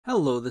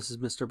Hello, this is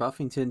Mr.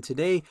 Buffington.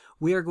 Today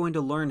we are going to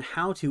learn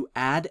how to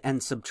add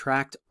and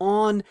subtract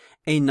on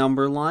a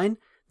number line.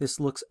 This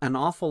looks an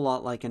awful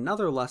lot like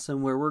another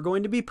lesson where we're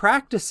going to be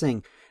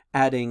practicing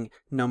adding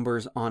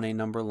numbers on a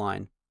number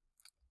line.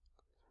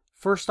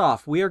 First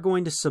off, we are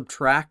going to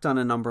subtract on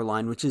a number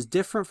line, which is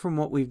different from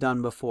what we've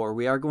done before.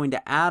 We are going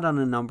to add on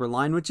a number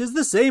line, which is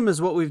the same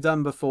as what we've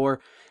done before.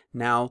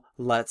 Now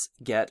let's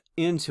get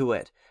into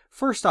it.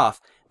 First off,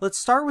 let's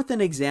start with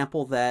an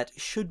example that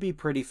should be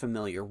pretty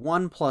familiar,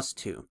 1 plus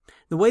 2.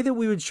 The way that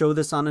we would show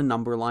this on a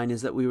number line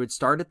is that we would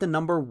start at the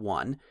number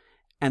 1,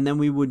 and then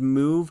we would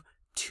move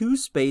 2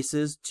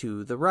 spaces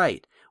to the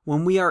right.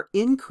 When we are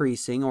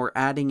increasing or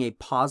adding a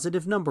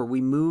positive number, we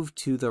move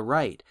to the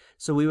right.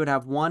 So we would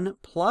have 1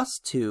 plus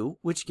 2,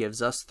 which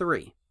gives us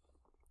 3.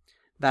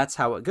 That's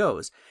how it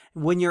goes.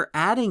 When you're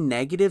adding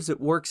negatives, it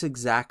works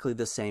exactly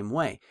the same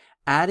way.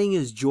 Adding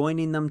is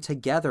joining them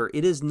together.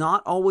 It is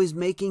not always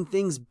making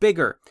things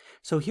bigger.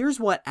 So here's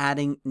what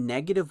adding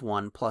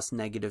 -1 plus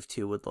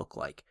 -2 would look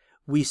like.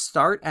 We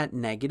start at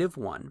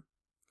 -1.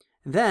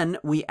 Then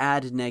we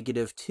add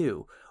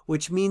 -2,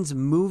 which means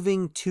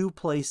moving 2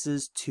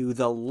 places to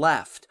the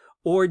left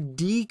or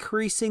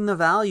decreasing the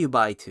value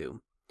by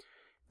 2.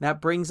 That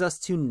brings us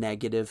to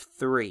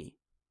 -3.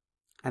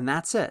 And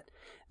that's it.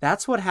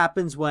 That's what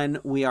happens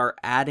when we are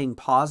adding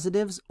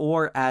positives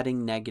or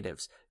adding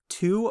negatives.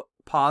 2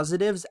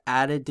 positives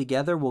added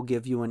together will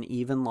give you an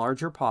even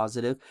larger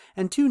positive,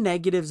 and 2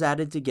 negatives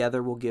added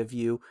together will give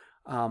you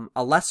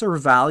a lesser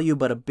value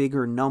but a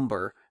bigger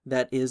number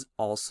that is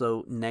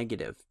also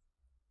negative.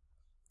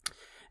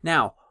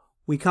 Now,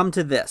 we come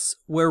to this,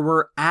 where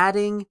we're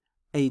adding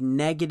a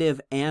negative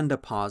and a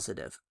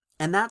positive,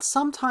 and that's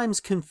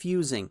sometimes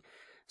confusing.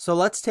 So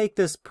let's take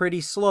this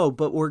pretty slow,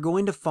 but we're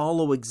going to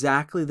follow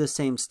exactly the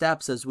same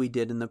steps as we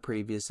did in the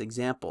previous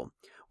example.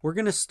 We're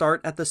going to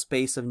start at the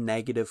space of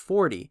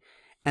 -40,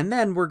 and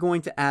then we're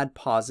going to add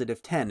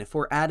 +10. If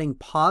we're adding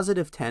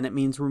 +10, it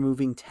means we're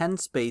moving 10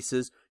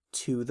 spaces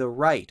to the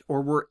right,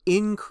 or we're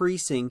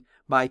increasing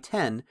by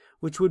 10,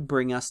 which would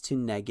bring us to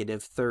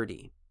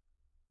 -30.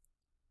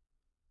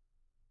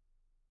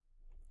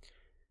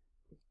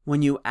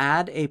 When you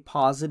add a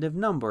positive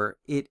number,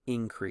 it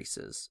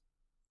increases.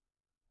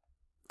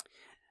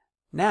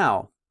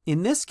 Now,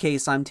 in this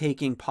case, I'm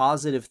taking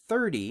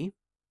 +30,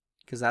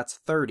 because that's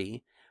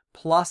 30,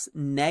 plus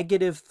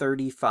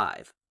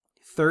 -35.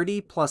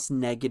 30 plus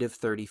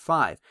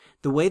 -35.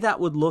 The way that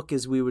would look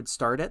is we would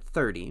start at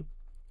 30,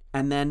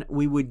 and then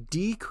we would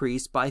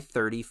decrease by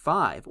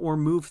 35, or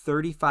move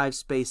 35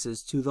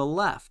 spaces to the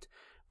left,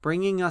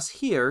 bringing us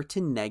here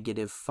to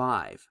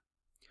 -5.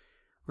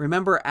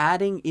 Remember,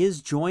 adding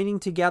is joining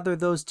together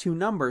those two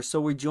numbers, so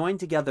we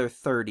joined together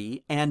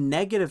 30 and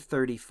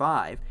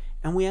 -35,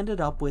 and we ended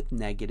up with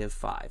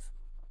 -5.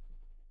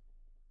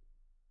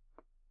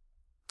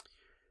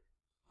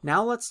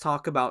 Now let's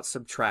talk about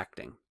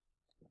subtracting.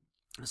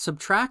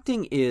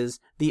 Subtracting is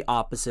the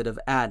opposite of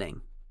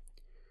adding.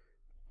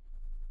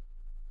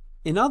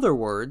 In other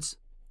words,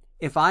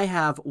 if I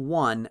have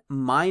 1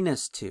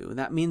 minus 2,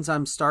 that means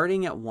I'm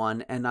starting at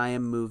 1 and I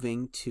am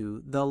moving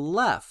to the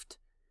left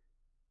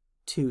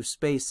 2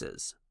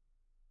 spaces,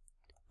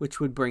 which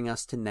would bring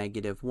us to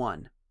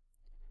 -1.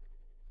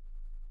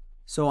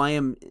 So I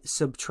am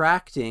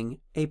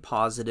subtracting a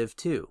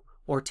 +2,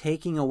 or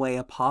taking away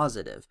a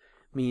positive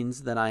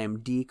means that I am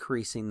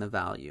decreasing the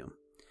value.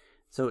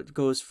 So it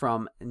goes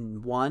from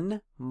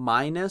 1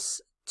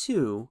 minus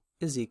 2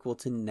 is equal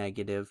to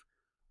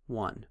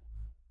 -1.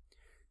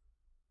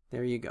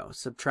 There you go.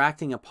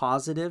 Subtracting a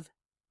positive,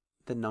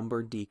 the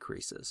number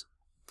decreases.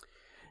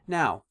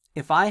 Now,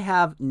 if I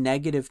have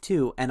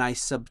 -2 and I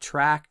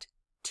subtract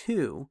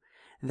 2,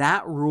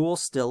 that rule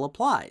still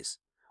applies.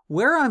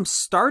 Where I'm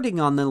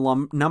starting on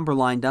the number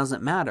line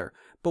doesn't matter,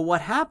 but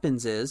what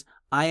happens is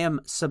I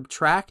am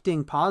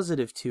subtracting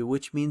 +2,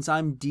 which means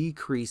I'm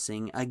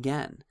decreasing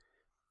again.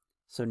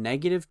 So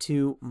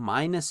 -2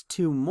 minus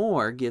 2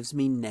 more gives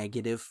me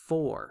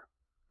 -4.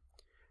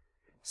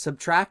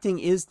 Subtracting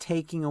is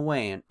taking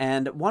away,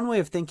 and one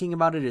way of thinking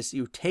about it is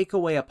you take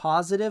away a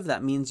positive,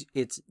 that means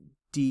it's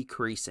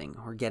decreasing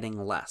or getting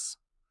less.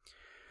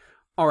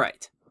 All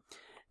right,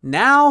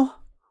 now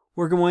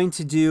we're going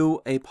to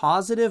do a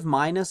positive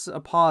minus a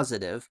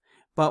positive,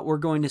 but we're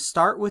going to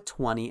start with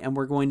 20 and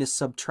we're going to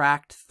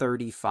subtract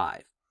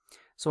 35.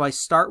 So I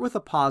start with a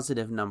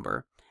positive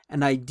number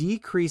and I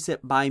decrease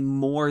it by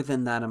more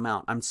than that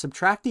amount. I'm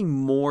subtracting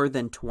more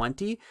than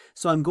 20,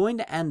 so I'm going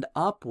to end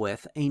up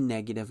with a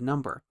negative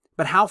number.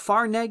 But how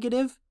far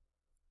negative?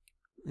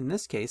 In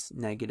this case,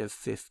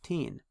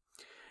 -15.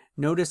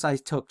 Notice I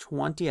took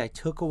 20, I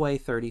took away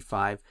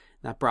 35,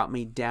 that brought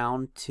me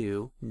down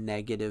to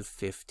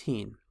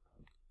 -15.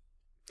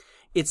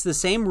 It's the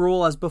same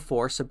rule as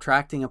before,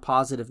 subtracting a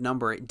positive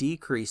number, it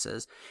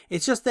decreases.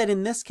 It's just that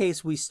in this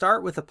case, we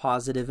start with a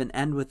positive and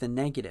end with a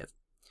negative.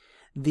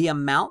 The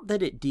amount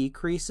that it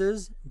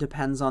decreases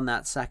depends on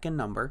that second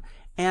number,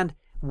 and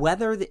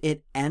whether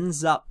it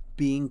ends up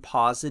being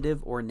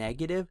positive or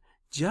negative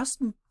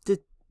just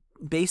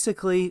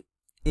basically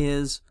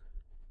is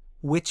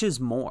which is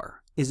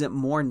more? Is it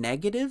more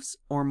negatives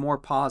or more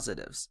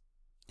positives?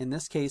 In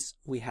this case,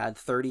 we had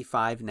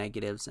 35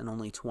 negatives and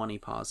only 20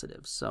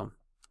 positives. So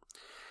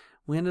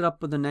we ended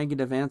up with a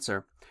negative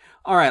answer.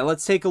 All right,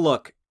 let's take a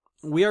look.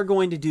 We are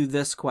going to do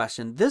this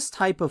question. This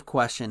type of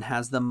question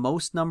has the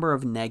most number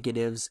of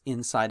negatives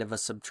inside of a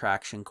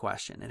subtraction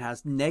question. It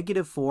has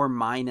 -4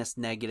 minus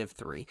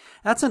 -3.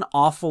 That's an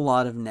awful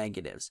lot of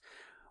negatives.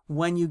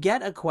 When you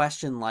get a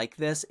question like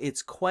this,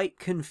 it's quite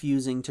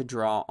confusing to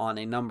draw on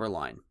a number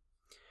line.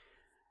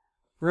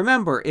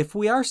 Remember, if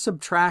we are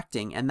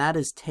subtracting, and that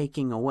is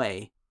taking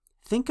away,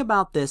 think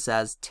about this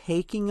as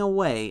taking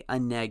away a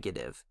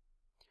negative.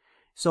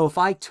 So if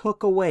I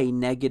took away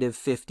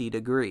 -50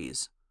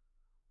 degrees,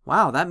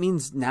 wow, that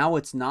means now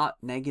it's not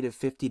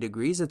 -50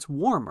 degrees, it's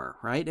warmer,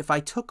 right? If I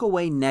took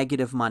away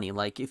negative money,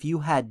 like if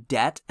you had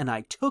debt and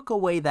I took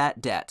away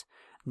that debt,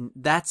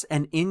 that's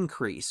an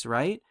increase,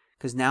 right?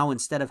 Because now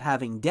instead of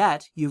having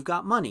debt, you've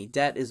got money.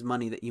 Debt is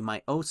money that you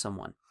might owe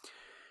someone.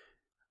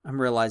 I'm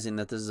realizing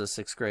that this is a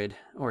 6th grade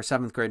or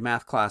 7th grade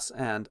math class,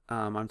 and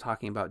I'm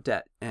talking about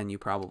debt, and you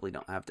probably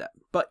don't have debt.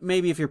 But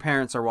maybe if your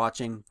parents are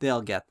watching,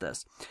 they'll get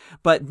this.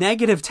 But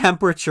negative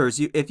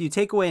temperatures, if you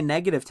take away a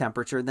negative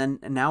temperature, then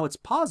now it's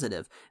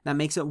positive. That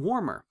makes it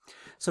warmer.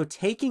 So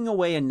taking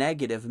away a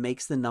negative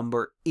makes the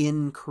number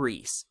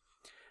increase.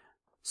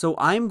 So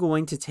I'm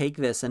going to take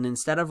this, and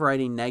instead of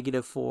writing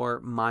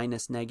 -4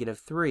 minus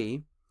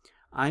 -3,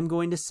 I'm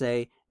going to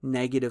say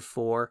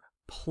 -4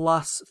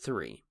 plus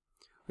 3.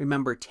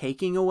 Remember,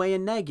 taking away a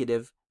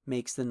negative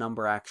makes the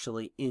number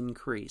actually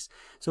increase.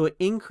 So it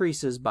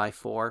increases by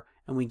 4,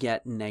 and we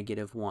get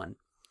 -1.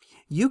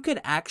 You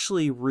could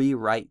actually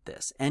rewrite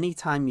this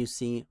anytime you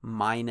see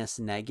minus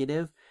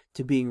negative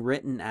to being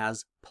written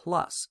as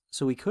plus.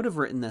 So we could have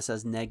written this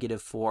as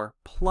 -4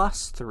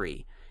 plus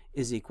 3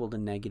 is equal to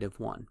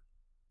 -1.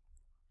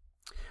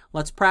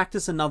 Let's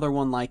practice another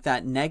one like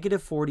that.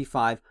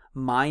 -45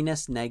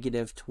 minus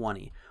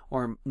 -20,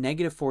 or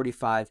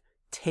 -45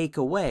 take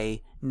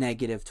away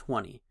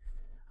 -20.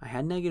 I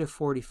had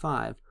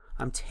 -45.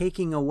 I'm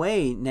taking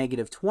away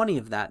 -20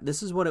 of that.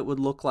 This is what it would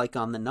look like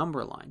on the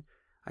number line.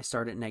 I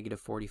start at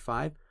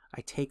 -45.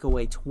 I take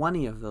away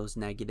 20 of those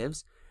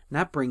negatives, and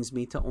that brings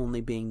me to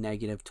only being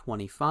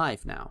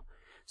 -25 now.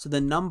 So the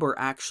number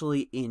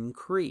actually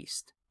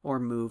increased or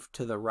moved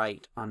to the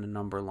right on the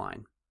number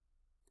line.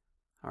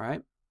 All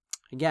right.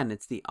 Again,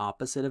 it's the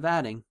opposite of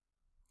adding.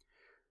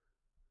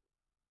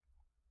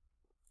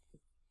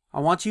 I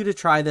want you to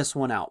try this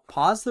one out.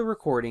 Pause the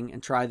recording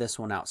and try this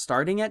one out.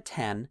 Starting at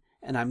 10,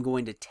 and I'm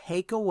going to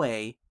take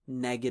away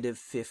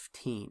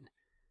 -15.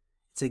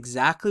 It's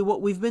exactly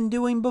what we've been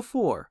doing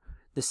before.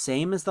 The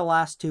same as the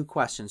last 2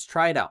 questions.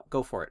 Try it out.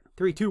 Go for it.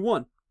 3, 2,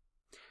 1.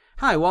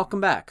 Hi, welcome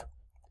back.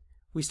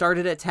 We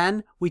started at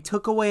 10. We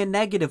took away a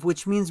negative,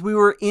 which means we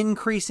were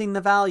increasing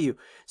the value.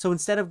 So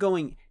instead of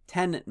going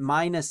 10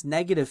 minus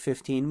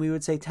 -15, we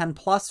would say 10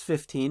 plus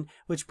 15,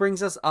 which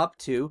brings us up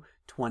to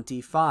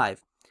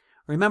 25.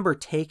 Remember,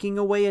 taking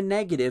away a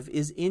negative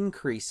is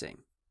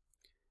increasing.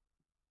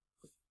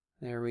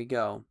 There we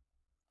go.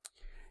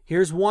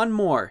 Here's one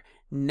more.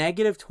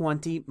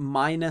 -20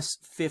 minus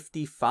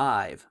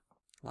 55.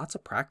 Lots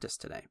of practice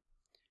today.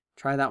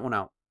 Try that one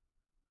out.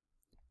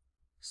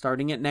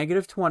 Starting at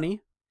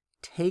 -20,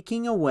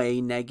 taking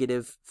away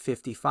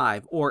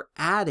 -55, or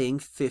adding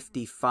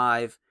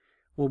 55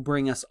 will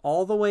bring us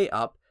all the way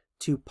up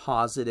to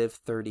positive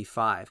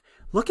 35.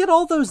 Look at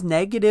all those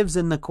negatives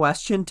in the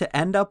question to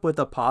end up with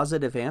a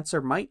positive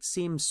answer. Might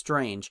seem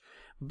strange,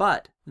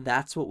 but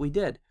that's what we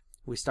did.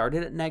 We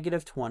started at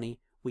 -20,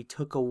 we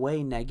took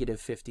away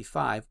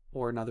 -55,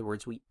 or in other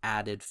words, we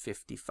added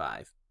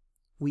 55.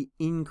 We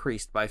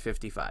increased by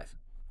 55.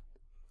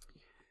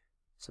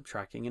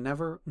 Subtracting a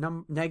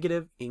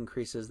negative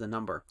increases the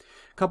number.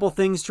 A couple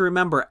things to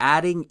remember.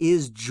 Adding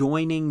is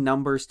joining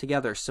numbers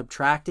together.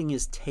 Subtracting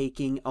is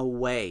taking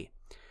away.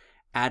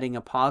 Adding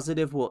a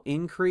positive will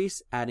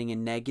increase, adding a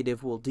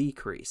negative will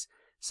decrease.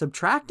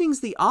 Subtracting is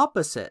the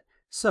opposite.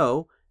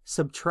 So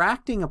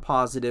subtracting a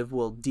positive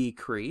will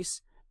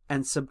decrease,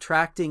 and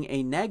subtracting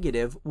a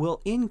negative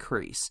will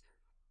increase,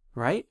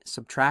 right?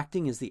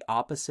 Subtracting is the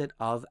opposite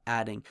of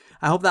adding.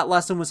 I hope that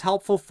lesson was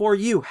helpful for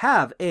you.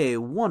 Have a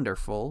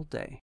wonderful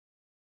day.